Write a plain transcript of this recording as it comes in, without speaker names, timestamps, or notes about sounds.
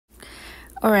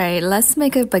Alright, let's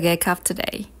make a baguette cup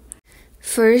today.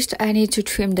 First, I need to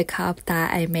trim the cup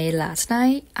that I made last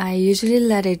night. I usually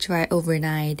let it dry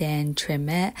overnight, then trim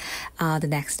it the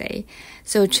next day.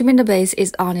 So trimming the base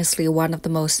is honestly one of the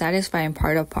most satisfying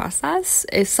part of the process.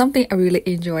 It's something I really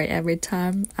enjoy every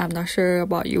time. I'm not sure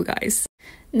about you guys.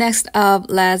 Next up,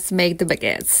 let's make the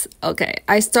baguettes. Okay,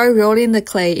 I start rolling the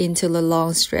clay into the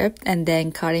long strip and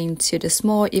then cutting to the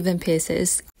small even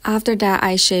pieces. After that,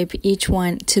 I shape each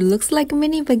one to look like a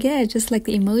mini baguette, just like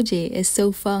the emoji. It's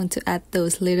so fun to add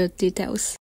those little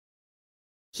details.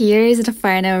 Here is the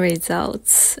final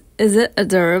results. Is it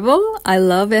adorable? I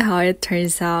love it how it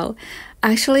turns out.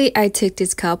 Actually, I took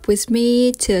this cup with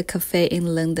me to a cafe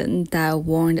in London that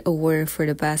won an award for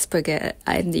the best baguette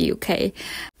in the UK.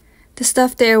 The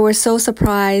staff there were so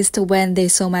surprised when they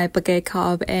saw my baguette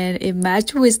cup and it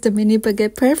matched with the mini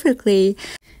baguette perfectly.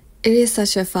 It is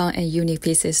such a fun and unique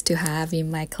pieces to have in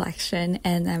my collection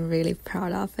and I'm really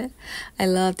proud of it. I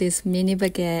love this mini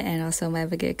baguette and also my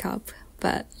baguette cup.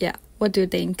 But yeah, what do you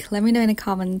think? Let me know in the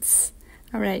comments.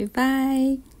 Alright,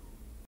 bye!